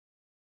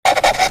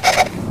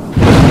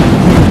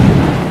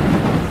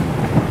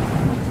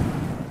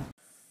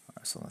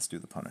So let's do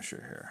the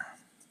Punisher here.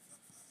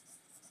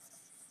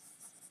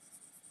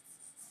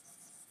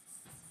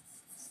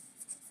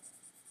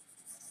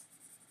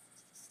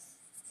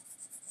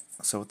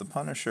 So with the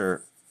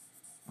Punisher,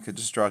 we could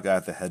just draw a guy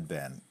with a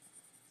headband.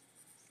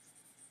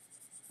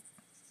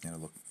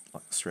 Look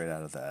straight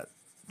out of that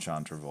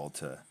John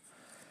Travolta,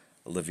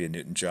 Olivia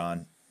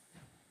Newton-John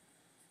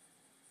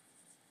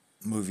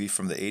movie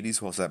from the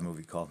 80s. What was that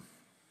movie called?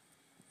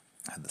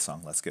 Had the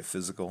song Let's Get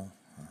Physical.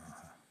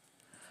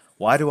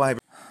 Why do I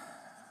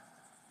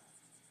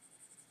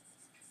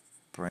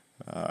bring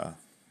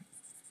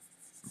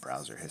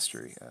browser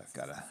history?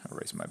 Gotta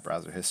erase my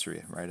browser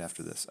history right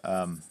after this.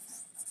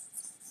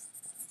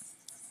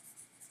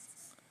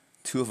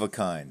 Two of a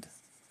kind.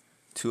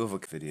 Two of a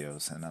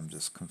videos, and I'm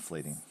just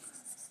conflating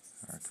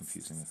or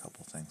confusing a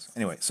couple things.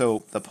 Anyway,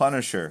 so the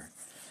Punisher.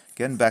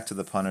 Getting back to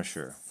the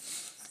Punisher.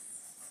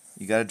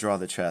 You got to draw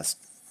the chest,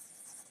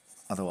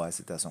 otherwise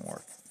it doesn't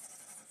work.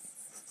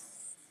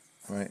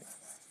 Right?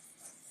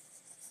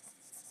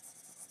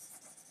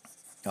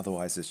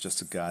 Otherwise, it's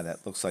just a guy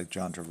that looks like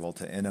John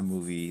Travolta in a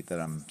movie that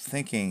I'm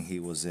thinking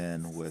he was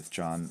in with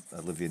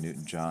Olivia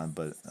Newton-John,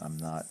 but I'm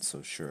not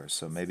so sure.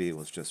 So maybe it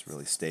was just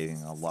really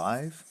staying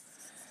alive,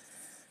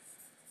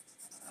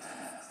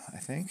 I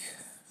think,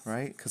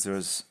 right? Because there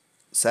was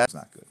Sad's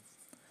not good,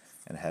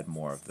 and it had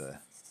more of the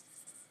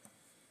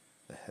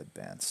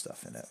headband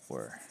stuff in it,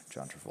 where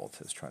John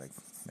Travolta is trying to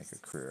make a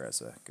career as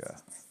a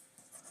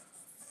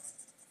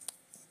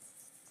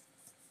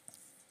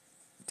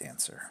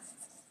dancer,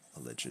 a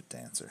legit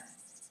dancer.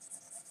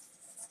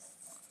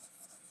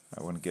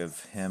 I want to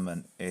give him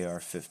an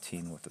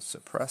AR-15 with a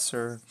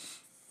suppressor.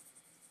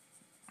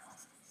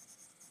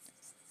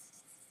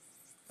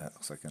 That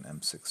looks like an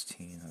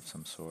M16 of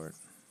some sort.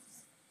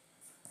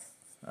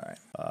 All right.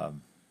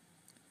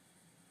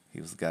 He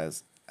was the guy.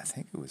 I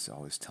think he was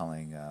always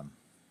telling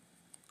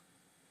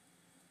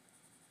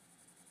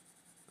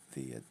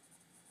the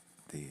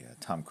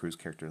Tom Cruise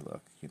character,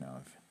 look, if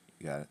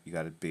you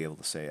got to be able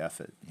to say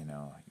F it. You're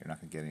not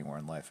going to get anywhere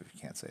in life if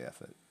you can't say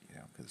F it.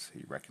 Because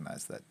he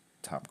recognized that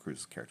Tom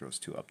Cruise's character was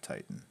too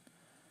uptight and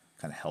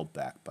kind of held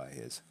back by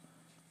his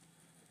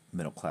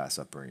middle class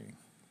upbringing.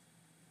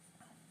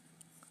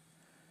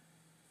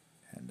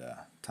 And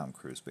Tom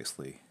Cruise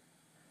basically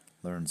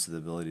learns the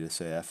ability to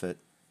say F it,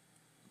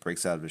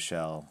 breaks out of his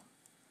shell,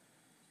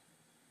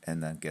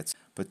 and then gets.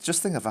 But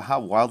just think of how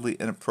wildly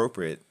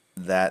inappropriate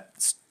that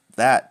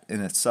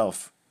in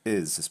itself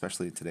is,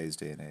 especially in today's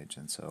day and age.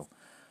 And so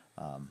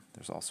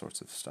there's all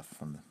sorts of stuff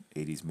from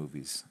the 80s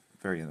movies,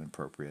 very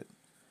inappropriate.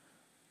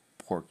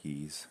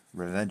 Porky's,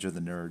 Revenge of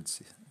the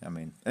Nerds. I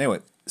mean, anyway,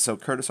 so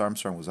Curtis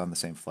Armstrong was on the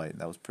same flight, and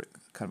that was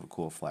kind of a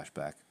cool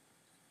flashback.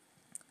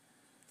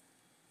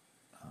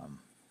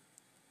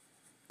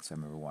 Because I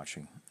remember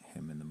watching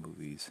him in the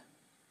movies.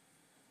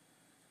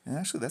 And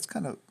actually, that's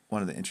kind of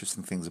one of the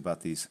interesting things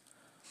about these.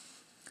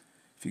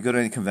 If you go to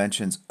any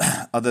conventions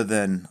other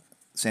than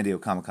San Diego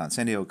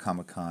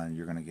Comic-Con,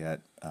 you're going to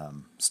get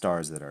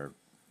stars that are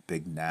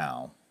big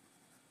now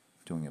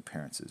doing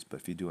appearances.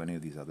 But if you do any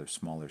of these other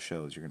smaller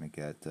shows, you're going to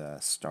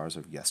get stars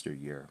of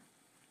yesteryear.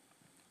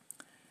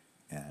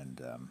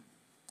 And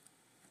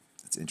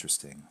it's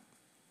interesting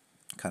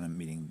kind of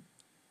meeting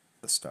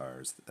the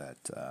stars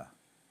that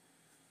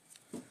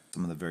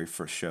some of the very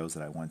first shows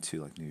that I went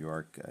to, like New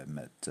York, I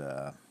met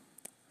the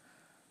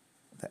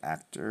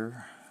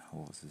actor.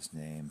 What was his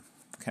name?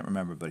 I can't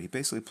remember, but he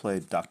basically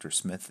played Dr.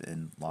 Smith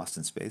in Lost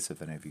in Space,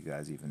 if any of you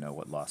guys even know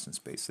what Lost in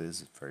Space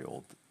is. It's a very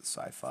old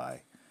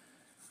sci-fi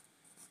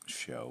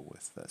show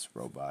with this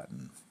robot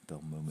and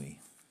Bill Mumy.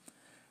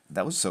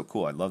 That was so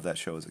cool. I loved that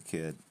show as a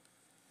kid.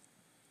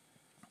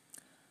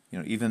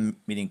 Even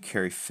meeting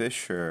Carrie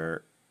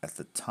Fisher at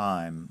the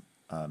time,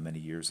 many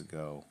years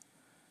ago,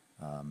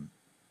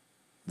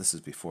 this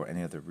is before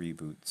any of the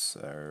reboots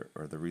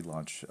or the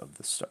relaunch of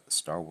the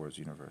Star Wars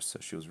universe. So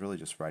she was really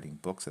just writing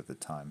books at the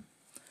time.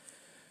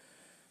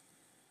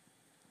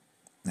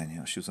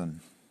 And, she was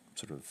on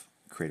sort of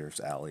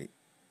Creator's Alley,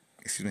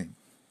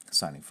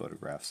 signing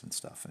photographs and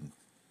stuff. And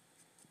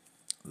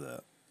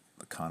the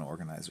con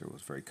organizer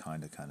was very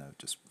kind to kind of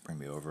just bring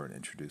me over and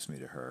introduce me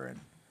to her.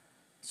 And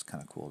it's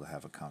kind of cool to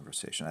have a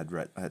conversation. I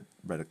had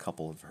read a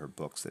couple of her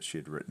books that she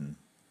had written,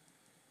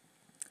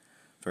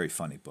 very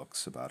funny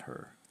books about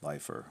her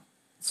life, or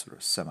sort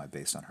of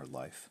semi-based on her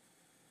life.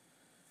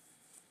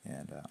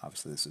 And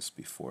obviously this is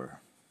before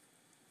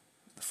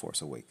The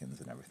Force Awakens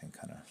and everything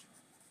kind of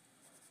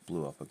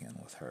blew up again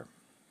with her.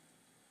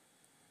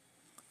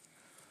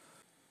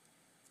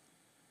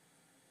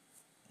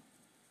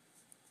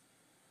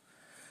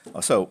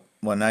 So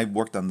when I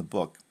worked on the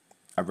book,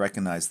 I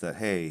recognized that,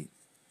 hey,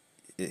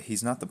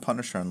 he's not the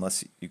Punisher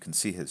unless you can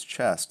see his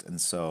chest.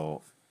 And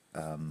so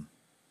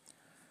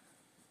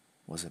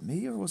was it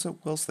me or was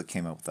it Wills that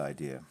came up with the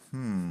idea?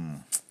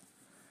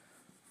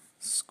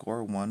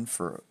 Score one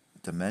for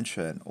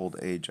dementia and old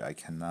age. I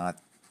cannot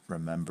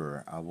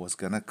remember. I was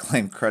going to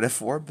claim credit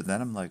for it, but then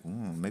I'm like,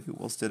 maybe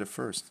Wills did it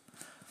first.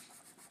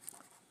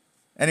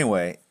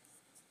 Anyway,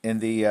 in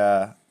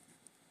the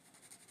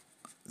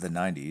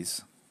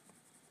 90s,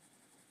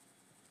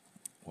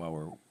 while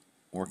we're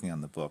working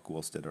on the book,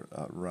 Wills did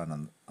a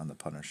run on the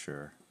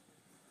Punisher,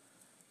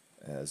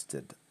 as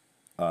did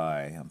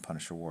I on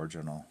Punisher War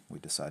Journal. We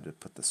decided to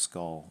put the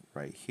skull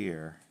right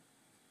here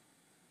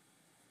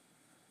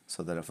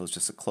so that if it was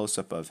just a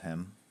close-up of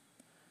him,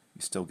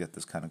 you still get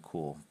this kind of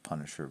cool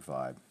Punisher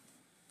vibe.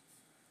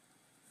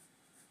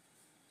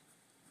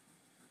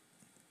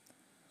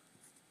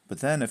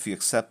 But then if you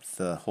accept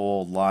the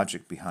whole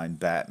logic behind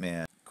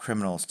Batman,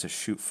 criminals to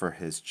shoot for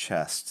his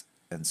chest,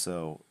 and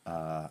so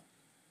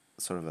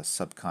sort of a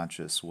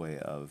subconscious way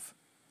of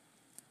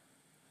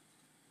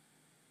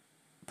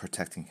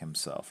protecting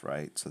himself,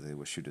 right? So they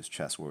would shoot his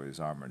chest where he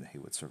was armored and he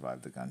would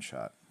survive the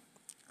gunshot.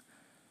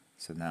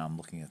 So now I'm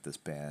looking at this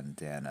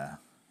bandana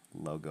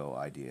logo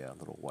idea, a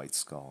little white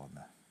skull and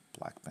the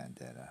black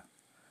bandana.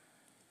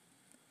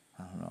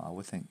 I don't know, I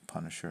would think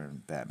Punisher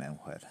and Batman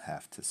would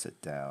have to sit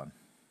down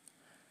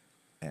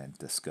and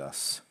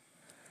discuss.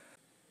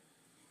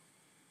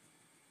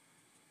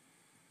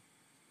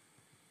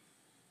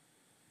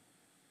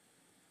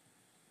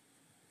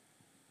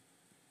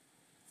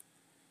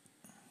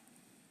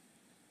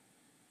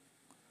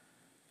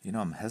 You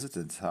know, I'm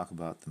hesitant to talk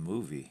about the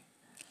movie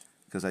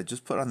because I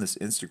just put on this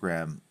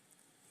Instagram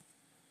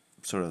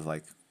no,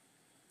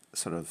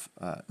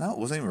 it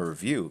wasn't even a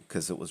review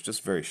because it was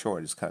just very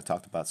short. I just kind of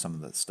talked about some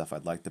of the stuff I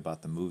liked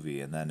about the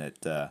movie, and then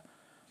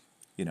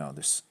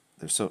there's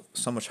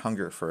so much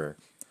hunger for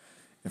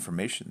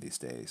information these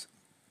days.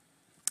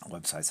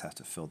 Websites have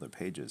to fill their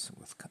pages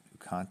with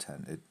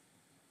content.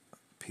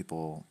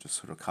 People just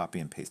sort of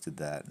copy and pasted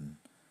that and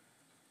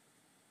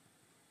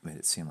made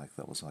it seem like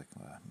that was like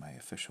my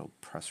official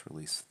press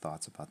release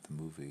thoughts about the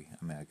movie.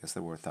 I mean, I guess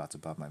there were thoughts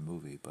about my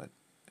movie, but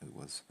it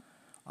was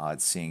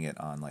odd seeing it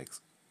on like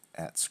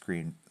at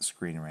Screen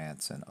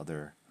Rants and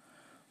other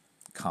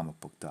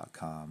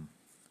comicbook.com.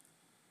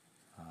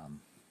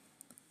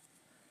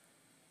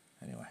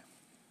 Anyway,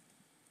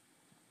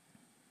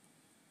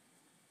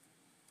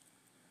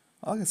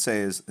 all I can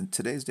say is in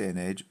today's day and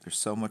age, there's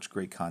so much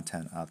great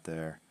content out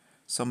there,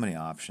 so many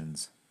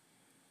options.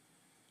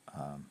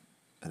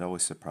 It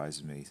always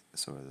surprises me,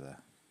 sort of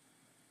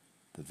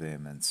the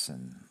vehemence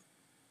and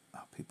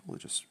how people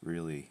just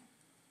really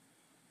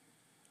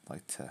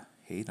like to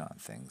hate on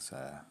things.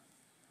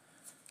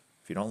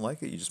 If you don't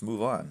like it, you just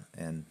move on,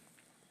 and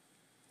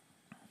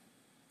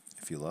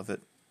if you love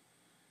it,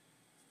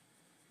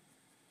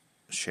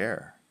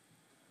 share.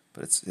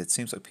 But it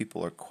seems like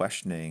people are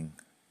questioning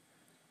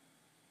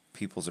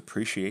people's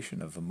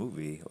appreciation of a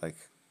movie. Like,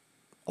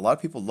 a lot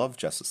of people love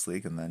Justice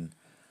League, and then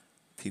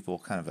people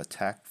kind of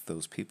attack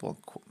those people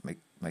and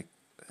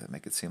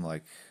make it seem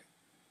like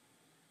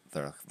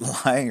they're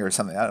lying or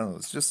something. I don't know.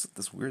 It's just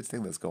this weird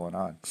thing that's going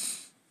on.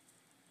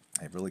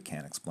 I really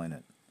can't explain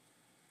it.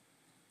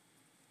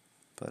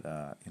 But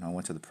I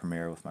went to the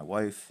premiere with my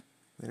wife.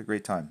 We had a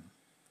great time.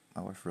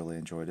 My wife really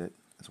enjoyed it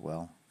as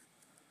well.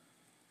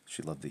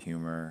 She loved the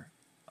humor,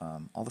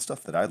 all the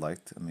stuff that I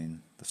liked. I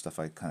mean, the stuff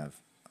I kind of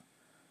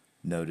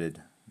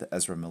noted. The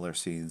Ezra Miller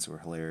scenes were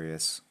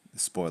hilarious.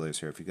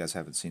 Spoilers here if you guys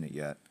haven't seen it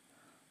yet.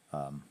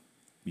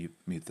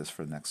 Mute this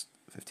for the next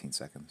 15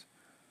 seconds.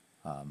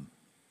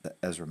 The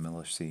Ezra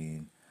Miller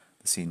scene,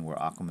 the scene where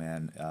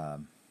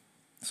Aquaman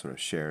sort of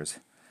shares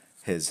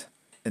his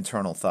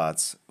internal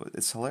thoughts.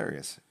 It's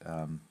hilarious.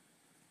 And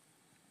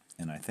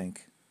I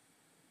think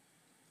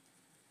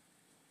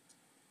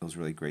it was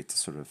really great to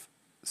sort of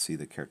see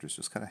the characters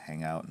just kind of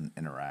hang out and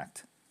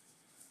interact.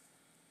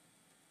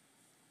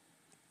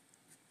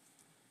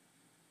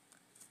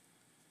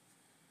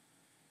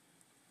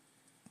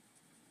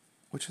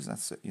 Which is,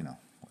 that's,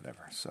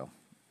 whatever. So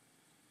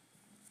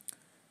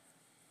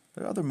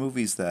there are other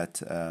movies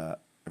that I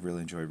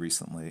really enjoyed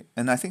recently.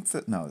 And I think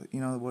that, no,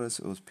 what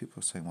it was people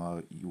were saying,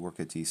 well, you work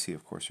at DC,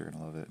 of course you're going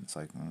to love it. And it's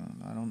like,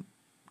 I don't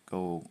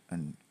go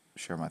and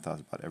share my thoughts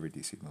about every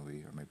DC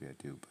movie, or maybe I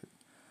do, but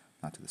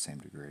not to the same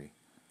degree.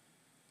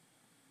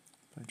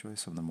 But I enjoy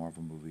some of the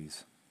Marvel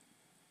movies.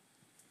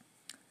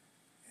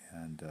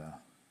 And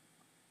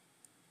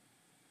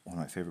one of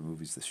my favorite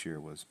movies this year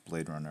was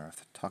Blade Runner.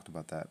 I've talked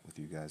about that with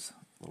you guys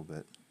a little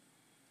bit.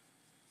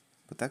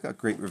 But that got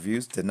great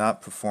reviews. Did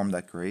not perform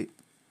that great,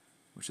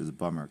 which is a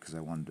bummer because I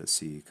wanted to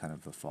see kind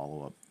of a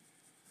follow-up,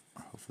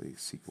 or hopefully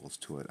sequels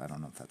to it. I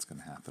don't know if that's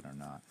going to happen or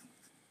not.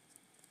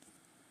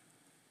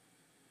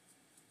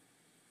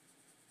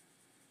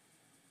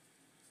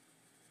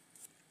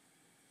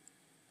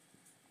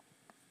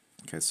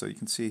 Okay, so you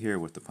can see here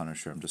with the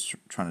Punisher, I'm just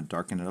trying to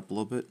darken it up a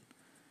little bit.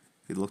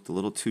 He looked a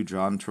little too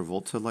John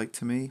Travolta-like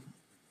to me.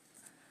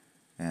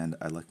 And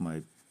I like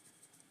my...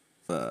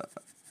 I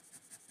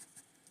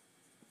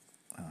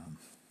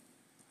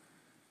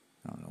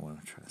don't know what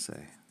I'm trying to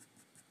say.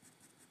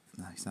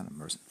 No, he's not a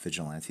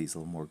vigilante. He's a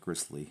little more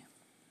grisly.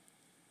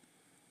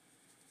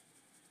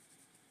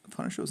 The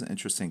Punisher was an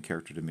interesting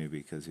character to me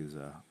because he was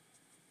a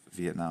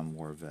Vietnam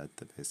War vet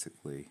that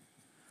basically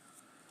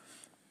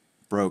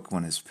broke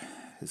when his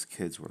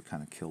kids were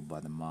kind of killed by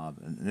the mob.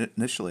 And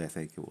initially, I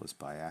think it was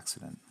by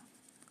accident.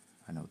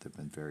 I know there have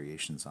been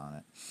variations on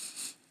it.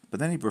 But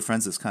then he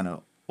befriends this kind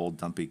of old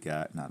dumpy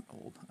guy, not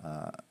old,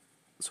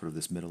 sort of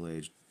this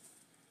middle-aged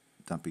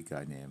dumpy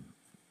guy named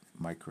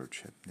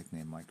Microchip,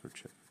 nicknamed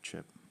Microchip,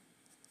 Chip.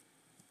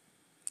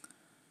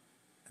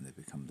 And they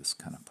become this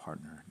kind of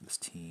partner, this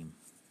team.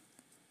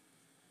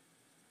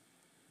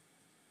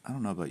 I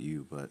don't know about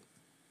you, but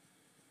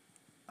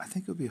I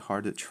think it would be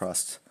hard to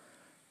trust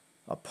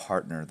a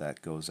partner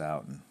that goes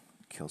out and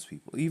kills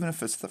people, even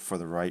if it's for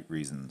the right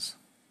reasons.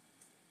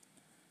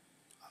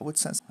 I would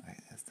sense,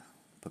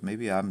 but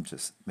maybe I'm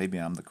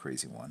the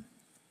crazy one.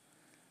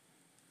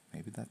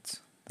 Maybe that's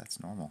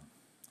normal.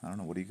 I don't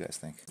know. What do you guys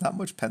think? Not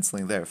much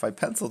penciling there. If I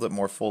penciled it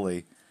more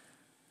fully,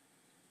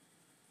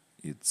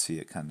 you'd see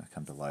it kind of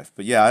come to life.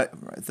 But yeah,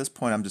 at this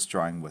point, I'm just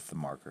drawing with the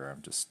marker.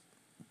 I'm just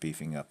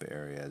beefing up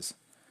areas.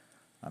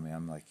 I mean,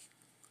 I'm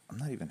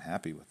not even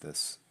happy with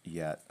this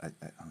yet. I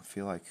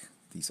feel like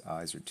these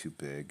eyes are too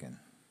big, and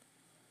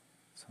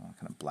so I'm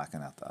kind of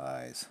blacken out the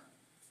eyes.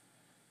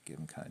 Give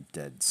them kind of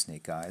dead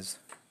snake eyes.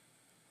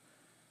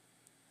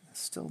 It's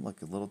still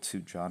like a little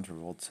too John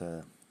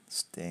Travolta,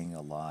 staying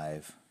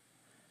alive,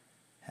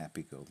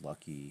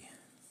 happy-go-lucky.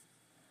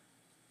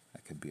 I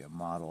could be a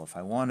model if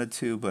I wanted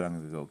to, but I'm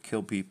going to go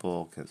kill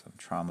people because I'm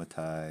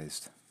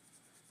traumatized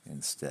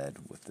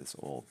instead with this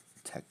old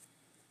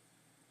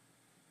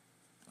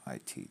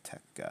IT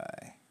tech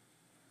guy.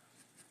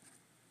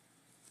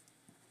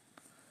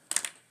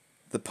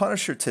 The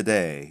Punisher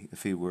today,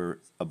 if he were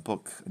a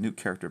new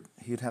character,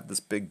 he'd have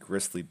this big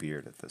gristly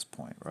beard at this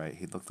point, right?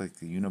 He'd look like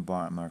the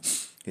Unabomber.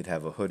 He'd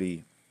have a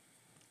hoodie.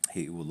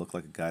 He would look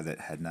like a guy that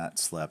had not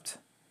slept.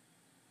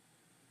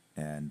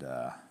 And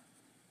I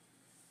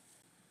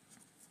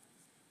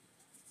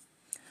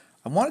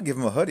want to give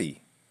him a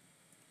hoodie.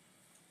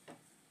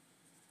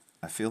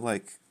 I feel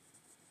like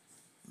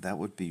that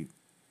would be,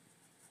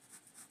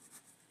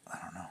 I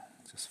don't know,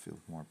 just feel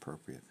more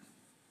appropriate.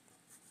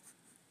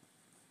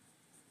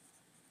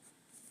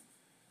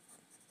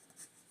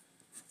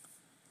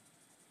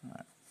 All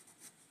right.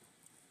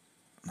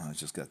 No, I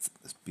just got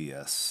this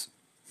BS.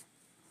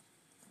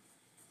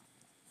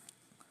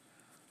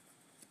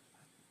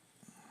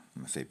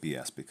 I'm going to say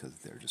BS because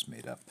they're just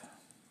made up.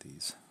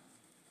 These.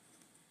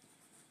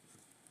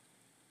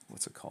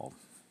 What's it called?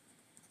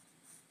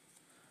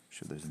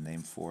 Sure, there's a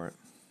name for it.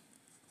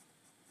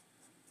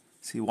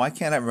 See, why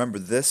can't I remember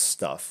this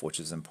stuff, which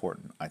is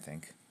important, I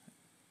think,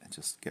 and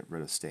just get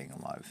rid of staying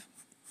alive?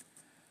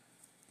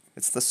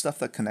 It's the stuff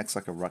that connects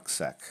like a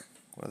rucksack.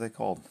 What are they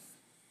called?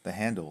 The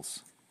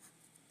handles.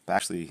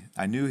 Actually,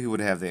 I knew he would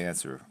have the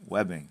answer.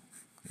 Webbing.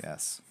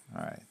 Yes.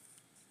 All right.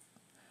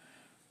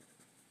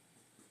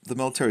 The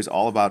military is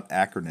all about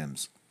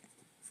acronyms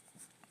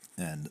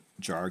and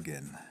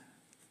jargon.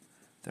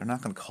 They're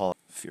not going to call it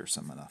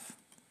fearsome enough.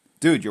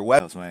 Dude, your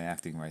web. That was my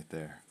acting right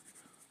there.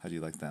 How do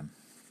you like them?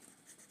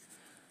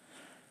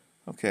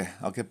 Okay,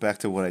 I'll get back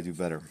to what I do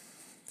better.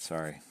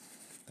 Sorry,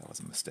 that was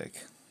a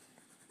mistake.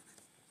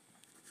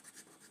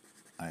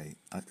 I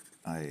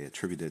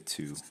attribute it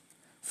to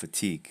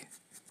fatigue.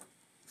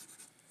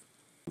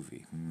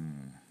 Movie.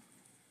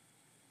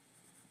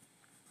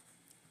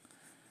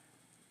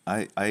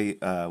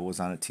 I was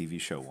on a TV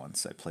show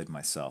once. I played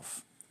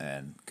myself,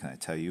 and can I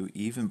tell you,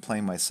 even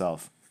playing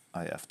myself,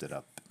 I effed it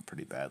up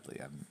pretty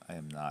badly. I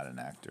am not an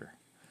actor.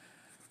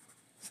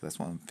 So that's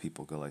when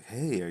people go like,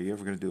 "Hey, are you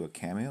ever going to do a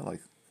cameo?"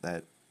 Like,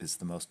 that is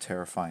the most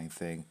terrifying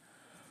thing.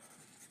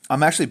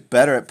 I'm actually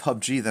better at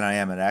PUBG than I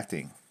am at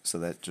acting. So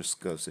that just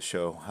goes to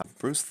show how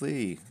Bruce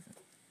Lee.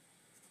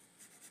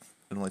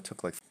 It only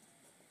took like.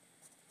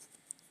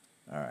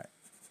 All right.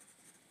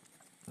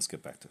 Let's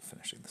get back to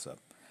finishing this up.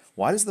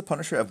 Why does the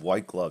Punisher have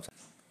white gloves?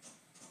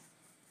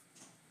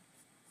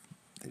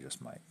 They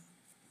just might.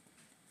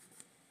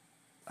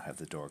 I have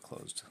the door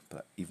closed,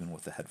 but even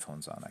with the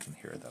headphones on, I can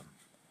hear them.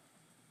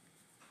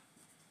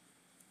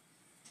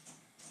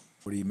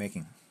 What are you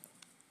making?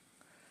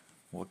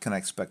 What can I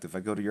expect if I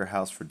go to your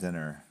house for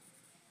dinner?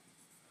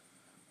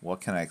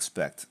 What can I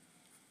expect?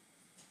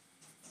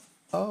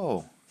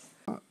 Oh,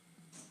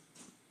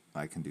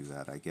 I can do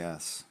that, I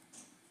guess.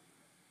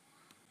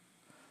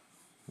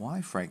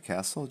 Why, Frank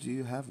Castle, do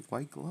you have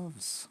white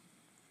gloves?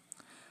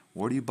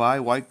 Where do you buy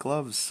white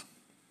gloves?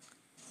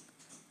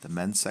 The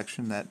men's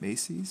section at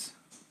Macy's?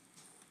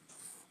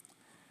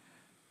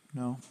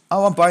 No.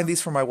 Oh, I'm buying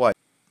these for my wife.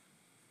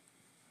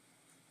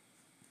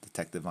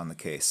 Detective on the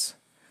case.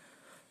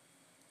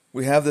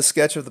 We have the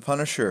sketch of the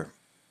Punisher.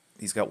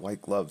 He's got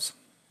white gloves.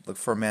 Look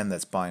for a man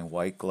that's buying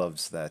white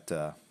gloves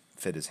that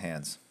fit his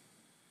hands.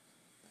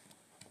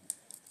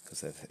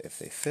 Because if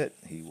they fit,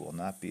 he will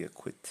not be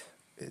acquitted.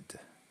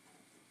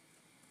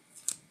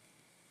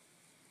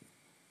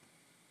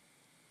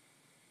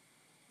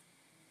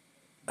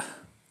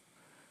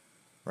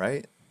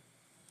 Right?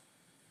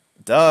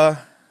 Duh.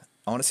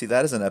 I want to see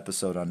that as an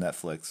episode on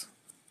Netflix.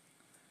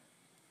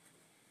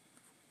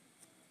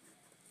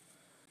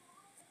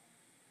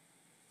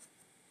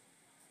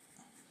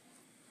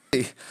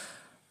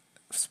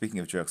 Speaking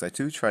of jokes, I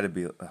do try to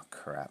be. Oh,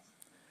 crap.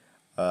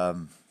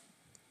 Guys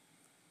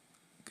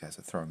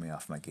are throwing me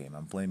off my game.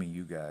 I'm blaming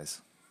you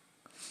guys.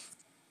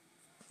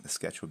 The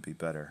sketch would be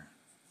better.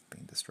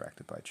 being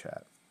distracted by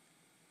chat.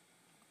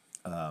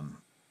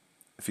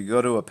 If you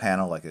go to a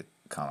panel like at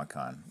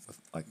Comic-Con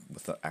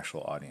with the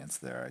actual audience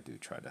there, I do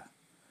try to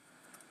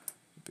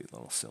be a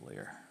little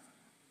sillier.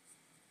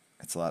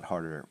 It's a lot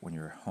harder when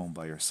you're home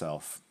by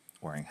yourself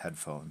wearing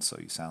headphones, so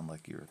you sound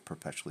like you're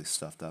perpetually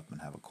stuffed up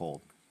and have a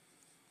cold.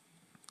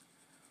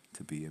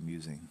 To be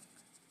amusing,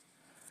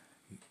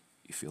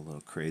 you feel a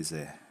little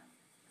crazy,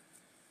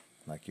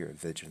 like you're a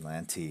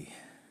vigilante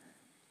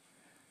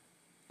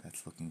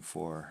that's looking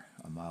for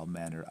a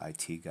mild-mannered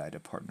IT guy to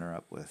partner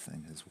up with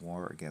in his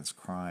war against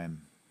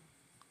crime.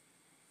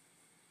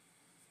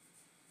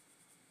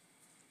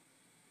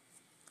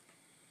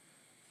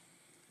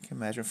 Can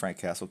you imagine Frank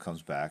Castle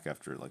comes back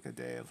after like a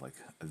day of like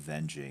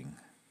avenging,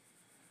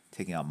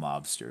 taking out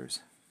mobsters?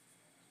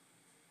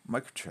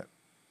 Microchip,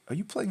 are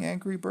you playing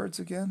Angry Birds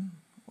again?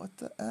 What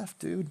the F,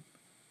 dude?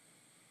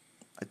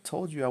 I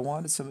told you I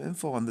wanted some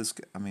info on this.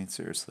 I mean,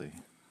 seriously.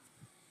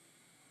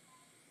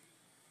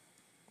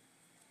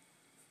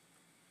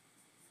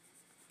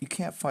 You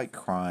can't fight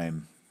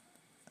crime.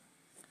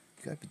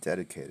 You gotta be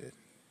dedicated.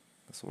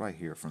 That's what I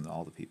hear from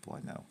all the people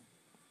I know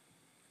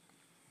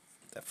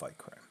that fight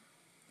crime.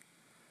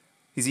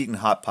 He's eating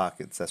Hot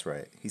Pockets. That's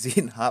right. He's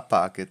eating Hot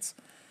Pockets.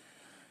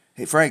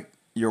 Hey, Frank,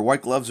 your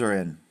white gloves are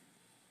in.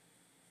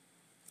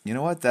 You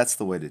know what? That's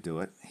the way to do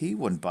it. He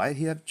wouldn't buy it.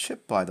 He'd have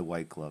Chip buy the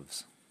white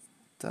gloves.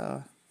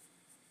 Duh.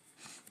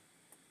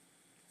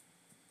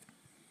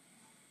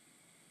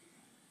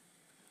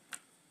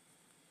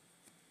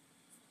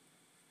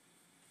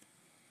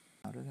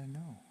 How did I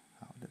know?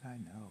 How did I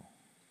know?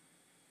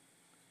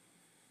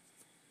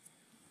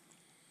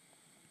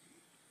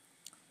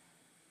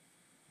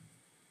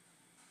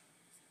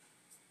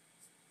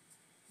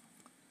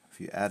 If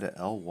you add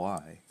a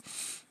ly,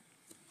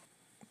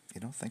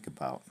 you don't think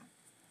about.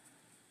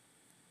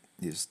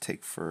 You just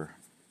take for.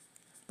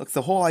 Look,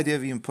 the whole idea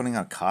of even putting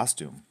on a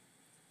costume,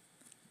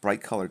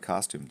 bright colored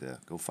costume to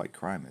go fight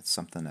crime, it's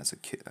something as a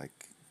kid.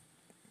 Like,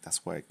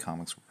 that's why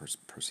comics were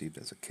perceived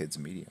as a kid's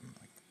medium.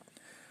 Like,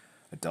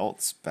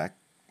 adults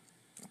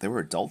they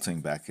were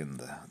adulting back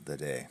in the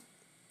day.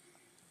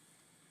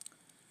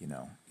 You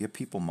know, you have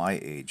people my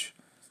age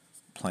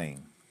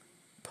playing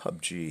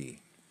PUBG,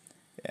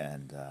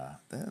 and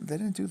they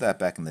didn't do that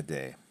back in the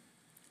day.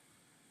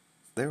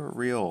 They were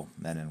real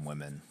men and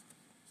women,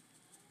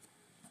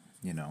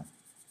 you know.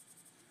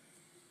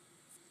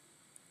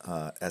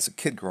 As a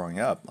kid growing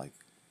up, like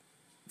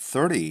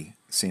 30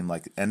 seemed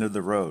like the end of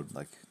the road.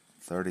 Like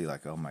 30,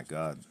 like, oh my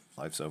God,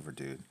 life's over,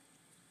 dude.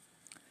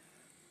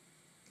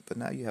 But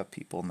now you have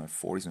people in their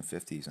 40s and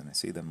 50s, and I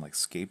see them like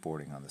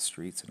skateboarding on the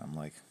streets, and I'm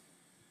like,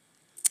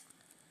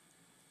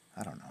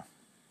 I don't know.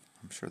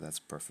 I'm sure that's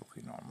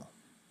perfectly normal.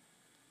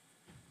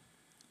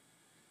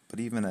 But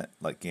even at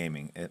like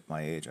gaming at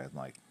my age, I'm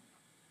like,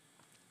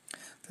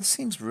 this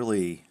seems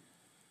really.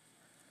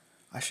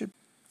 I should,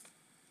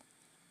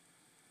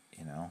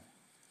 you know.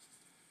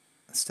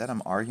 Instead,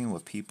 I'm arguing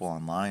with people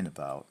online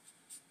about,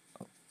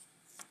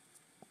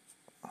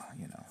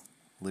 you know,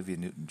 Olivia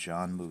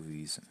Newton-John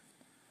movies and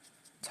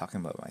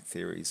talking about my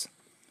theories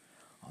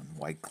on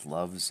white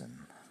gloves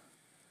and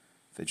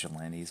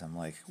vigilantes. I'm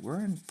like,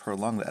 we're in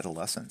prolonged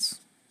adolescence.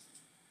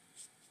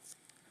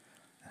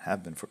 And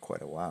have been for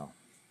quite a while.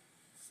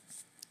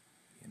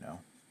 You know?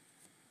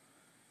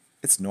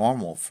 It's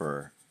normal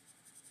for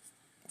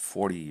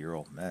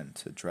 40-year-old men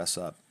to dress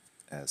up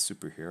as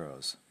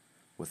superheroes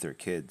with their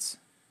kids.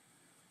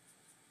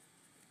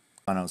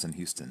 When I was in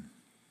Houston,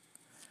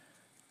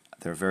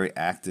 they're a very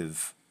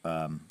active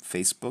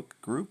Facebook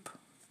group,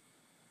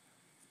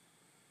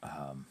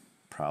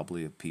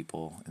 probably of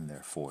people in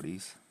their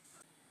 40s.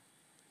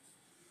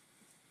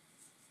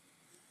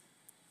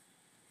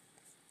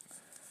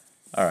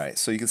 All right,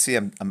 so you can see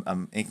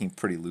I'm inking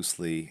pretty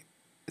loosely.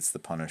 It's the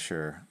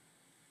Punisher.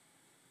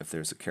 If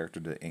there's a character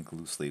to ink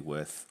loosely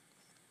with,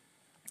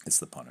 it's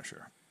the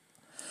Punisher.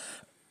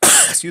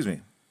 Excuse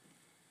me.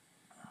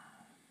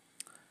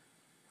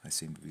 I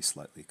seem to be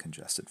slightly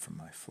congested from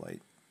my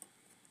flight.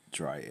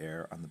 Dry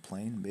air on the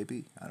plane,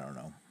 maybe? I don't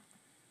know.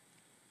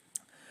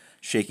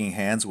 Shaking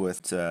hands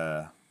with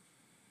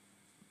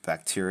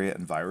bacteria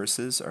and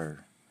viruses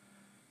that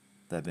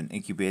have been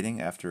incubating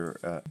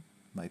after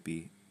might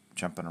be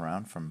jumping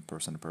around from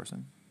person to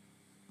person.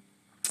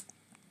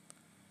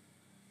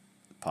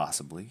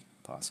 Possibly.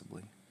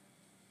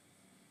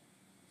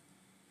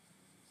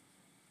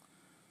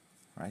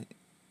 Right?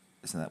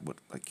 Isn't that what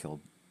like killed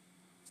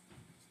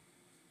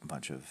a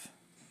bunch of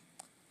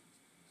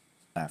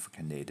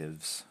African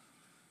natives,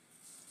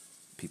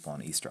 people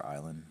on Easter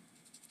Island,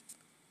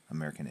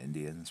 American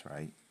Indians,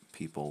 right?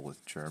 People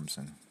with germs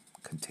and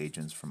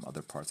contagions from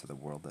other parts of the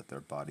world that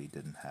their body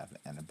didn't have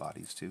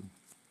antibodies to.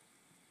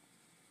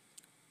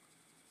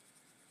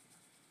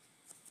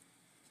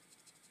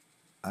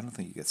 I don't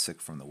think you get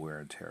sick from the wear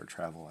and tear of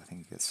travel. I think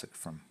you get sick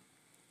from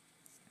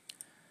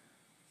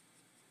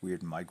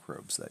weird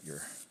microbes that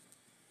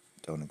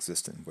don't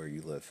exist in where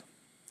you live.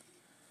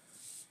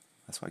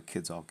 That's why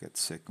kids all get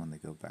sick when they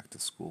go back to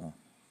school,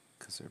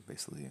 because they're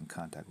basically in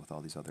contact with all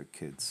these other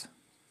kids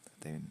that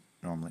they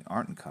normally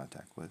aren't in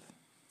contact with.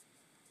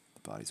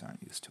 The bodies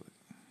aren't used to it.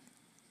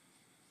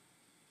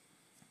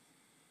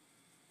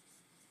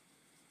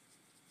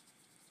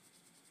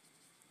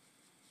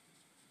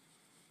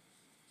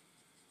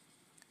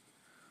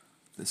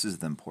 This is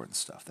the important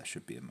stuff that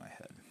should be in my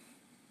head.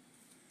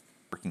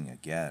 Working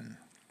again,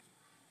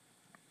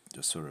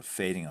 just sort of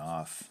fading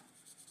off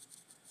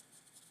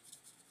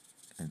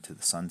into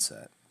the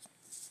sunset.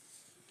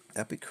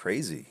 That'd be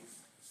crazy.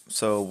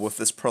 So with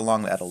this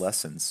prolonged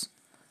adolescence,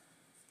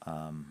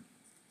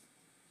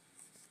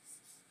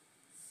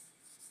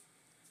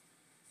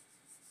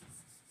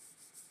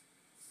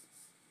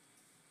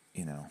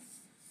 you know,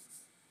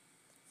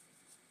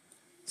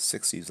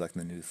 60 is like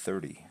the new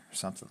 30 or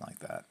something like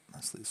that.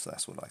 At least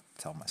that's what I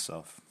tell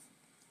myself.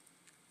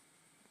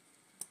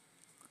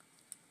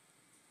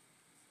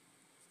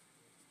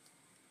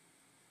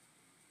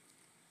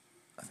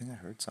 I think I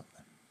heard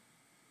something.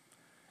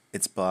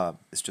 It's Bob.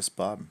 It's just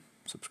Bob.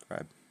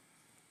 Subscribe.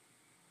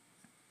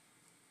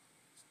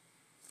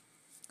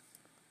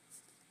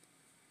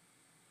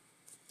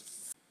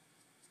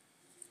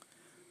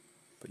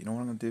 But you know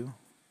what I'm going to do?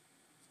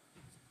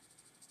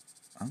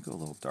 I'm going to go a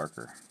little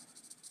darker.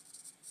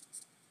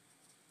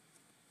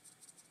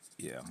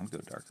 Yeah, I'm going to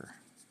go darker.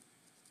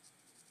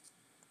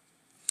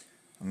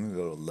 I'm going to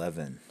go to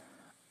 11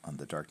 on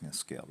the darkness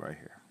scale right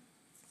here.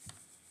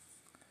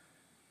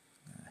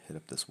 Hit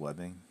up this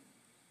webbing.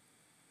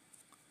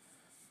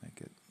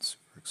 Make it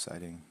super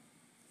exciting.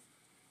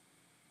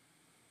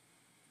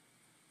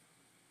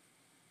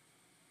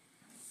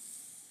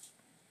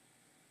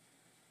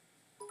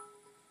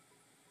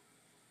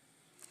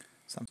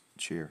 Some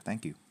cheer.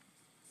 Thank you.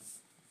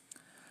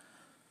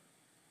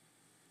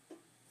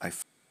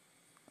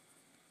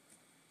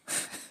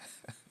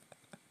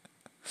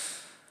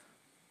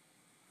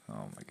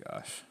 Oh my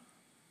gosh.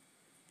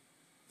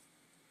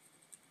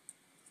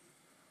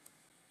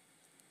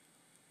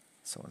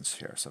 Someone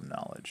share some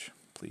knowledge,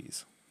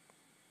 please.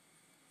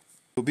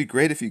 It would be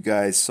great if you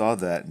guys saw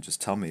that and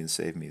just tell me and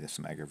save me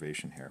some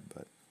aggravation here,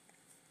 but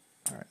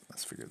all right,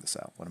 let's figure this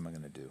out. What am I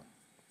going to do?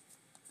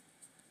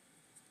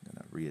 I'm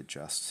going to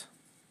readjust.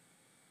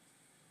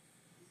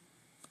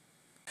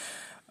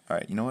 All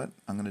right, you know what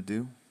I'm going to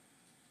do?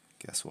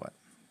 Guess what?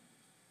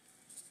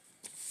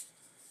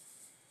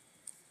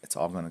 It's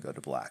all going to go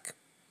to black.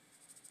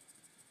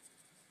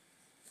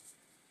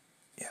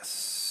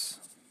 Yes.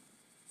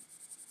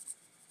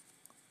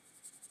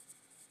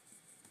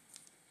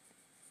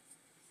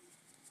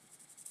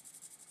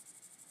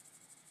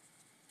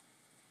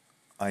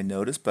 I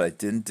noticed, but I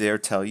didn't dare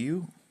tell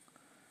you.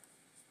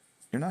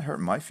 You're not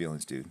hurting my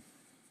feelings, dude.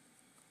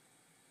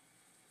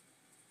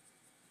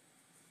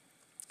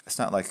 It's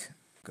not like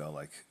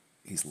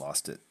he's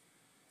lost it.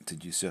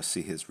 Did you just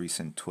see his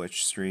recent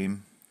Twitch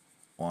stream?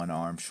 One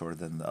arm shorter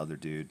than the other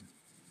dude.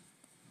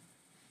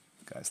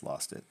 The guy's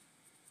lost it.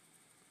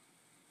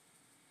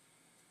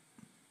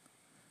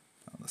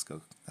 Oh, let's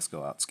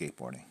go out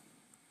skateboarding.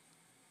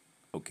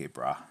 Okay,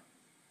 brah.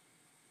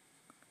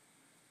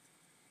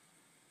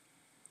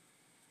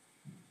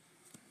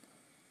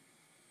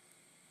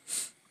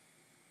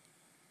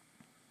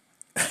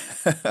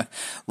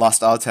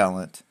 Lost all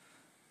talent.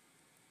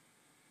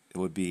 It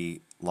would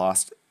be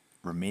lost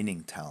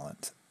remaining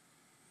talent.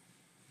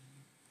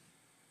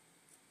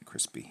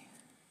 Crispy.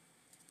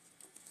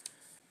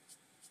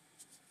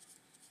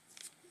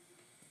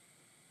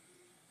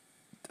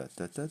 Da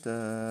da da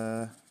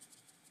da.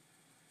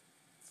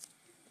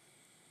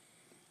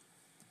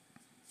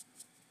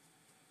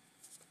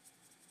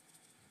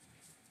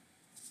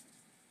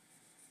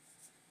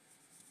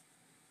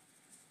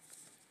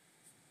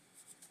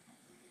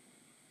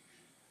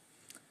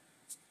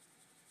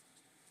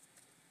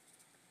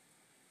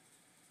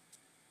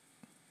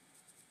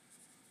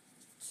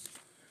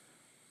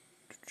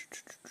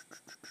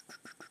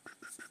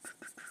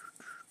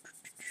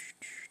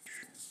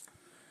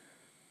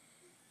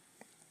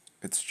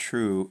 It's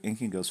true,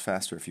 inking goes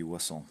faster if you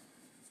whistle.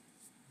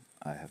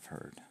 I have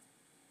heard.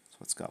 That's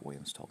what Scott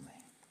Williams told me.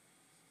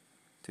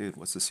 Dude,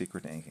 what's the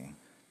secret to inking?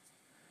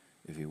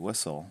 If you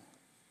whistle,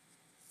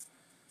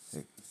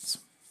 it's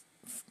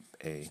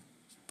A,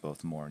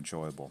 both more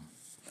enjoyable,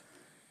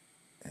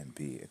 and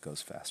B, it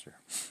goes faster.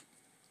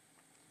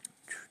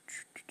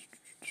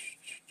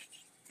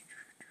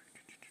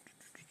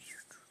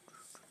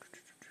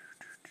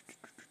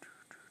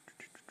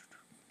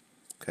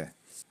 Okay,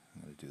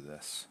 I'm going to do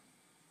this.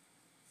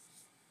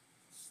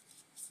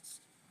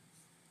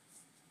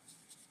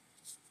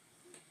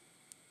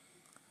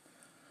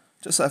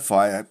 Just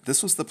FYI,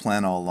 this was the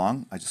plan all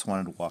along. I just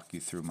wanted to walk you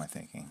through my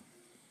thinking.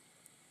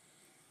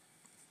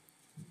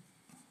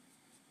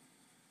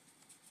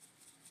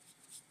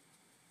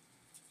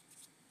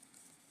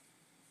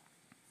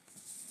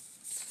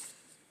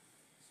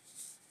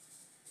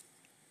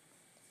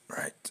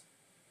 Right.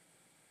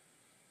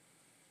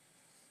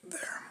 There.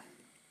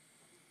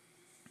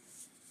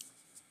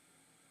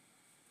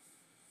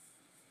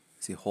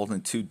 Is he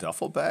holding 2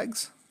 duffel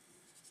bags?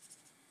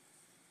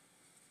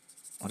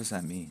 What does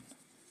that mean?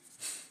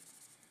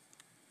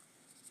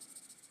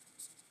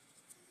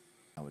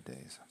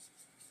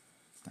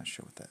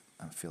 sure what that.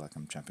 I feel like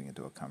I'm jumping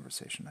into a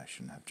conversation I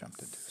shouldn't have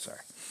jumped into. Sorry.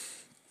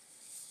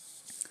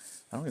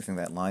 I don't even think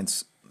that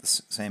line's the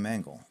same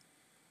angle.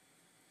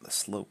 The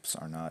slopes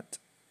are not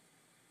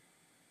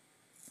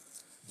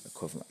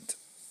equivalent.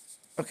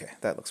 Okay,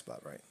 that looks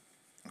about right.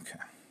 Okay.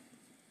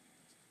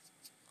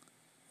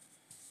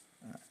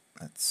 All right,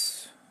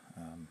 let's.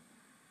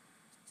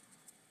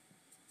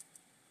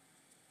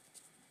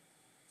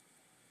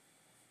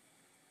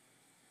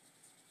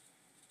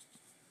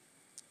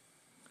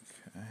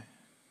 Okay.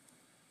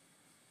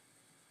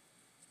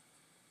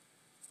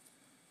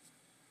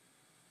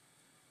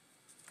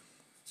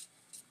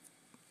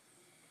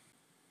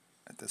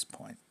 At this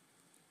point,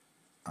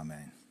 I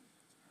mean,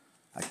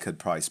 I could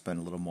probably spend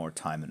a little more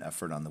time and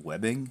effort on the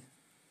webbing,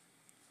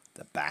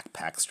 the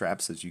backpack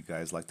straps, as you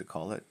guys like to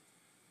call it.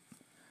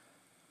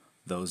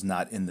 Those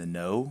not in the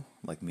know,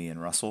 like me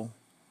and Russell.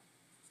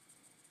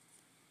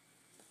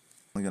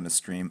 I'm going to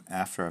stream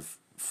after I've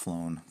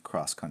flown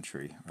cross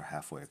country or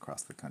halfway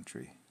across the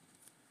country.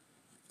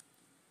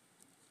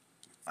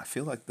 I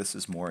feel like this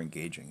is more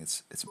engaging.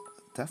 It's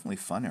definitely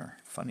funnier.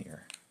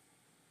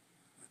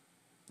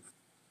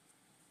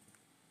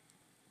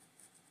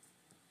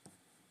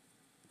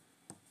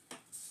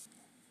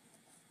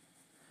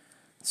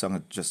 So I'm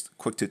going to just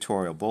quick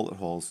tutorial bullet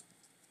holes.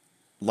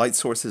 Light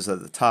sources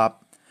at the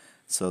top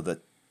so that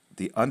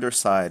the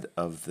underside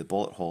of the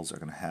bullet holes are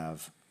going to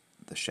have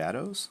the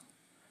shadows,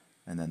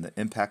 and then the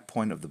impact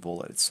point of the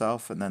bullet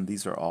itself, and then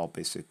these are all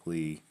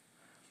basically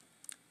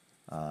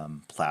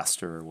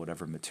plaster or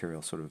whatever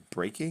material sort of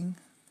breaking,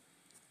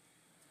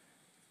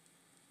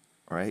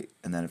 right?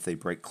 And then if they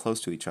break close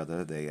to each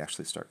other, they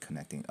actually start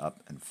connecting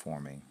up and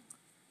forming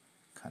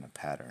kind of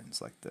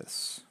patterns like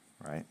this,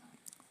 right?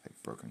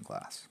 Like broken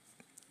glass.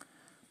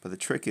 But the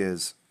trick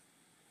is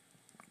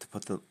to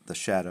put the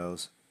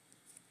shadows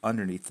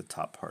underneath the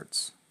top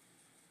parts.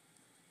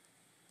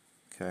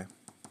 Okay?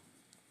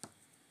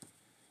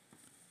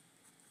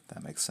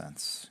 That makes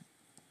sense.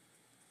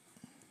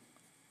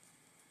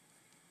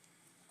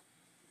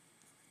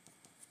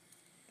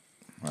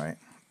 Right?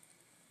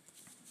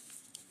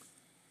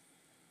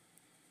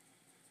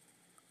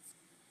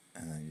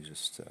 And then you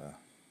just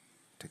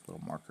take a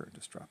little marker and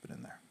just drop it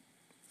in there.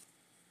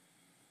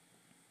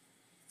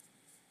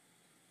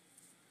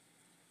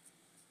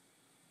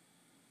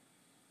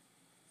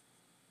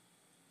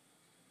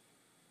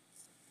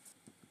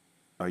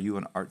 Are you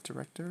an art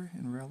director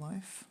in real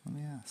life? Let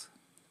me ask.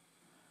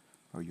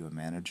 Are you a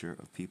manager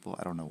of people?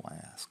 I don't know why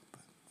I asked,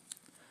 but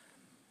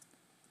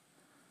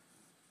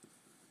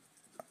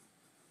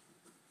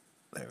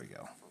there we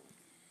go.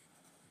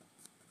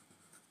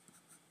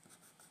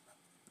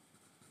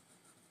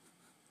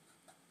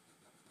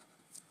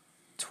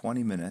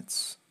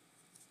 $20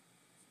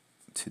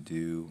 to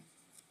do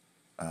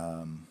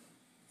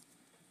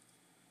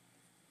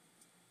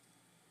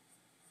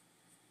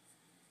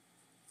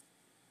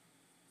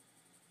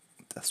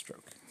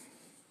Deathstroke.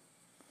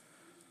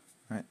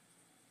 Right?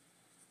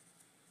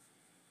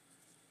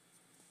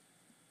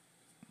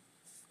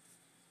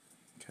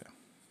 Okay.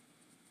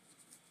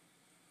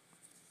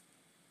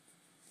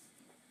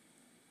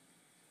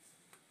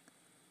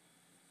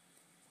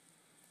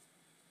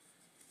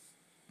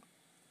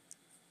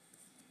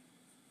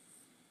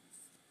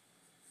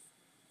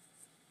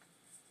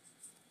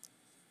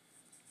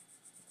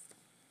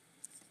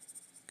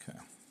 Okay.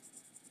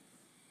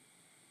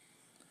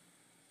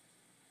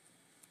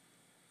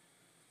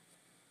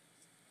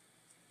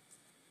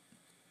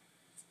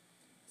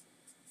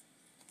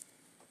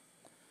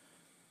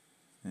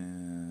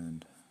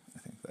 And I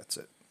think that's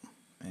it.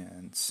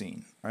 And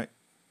scene, right?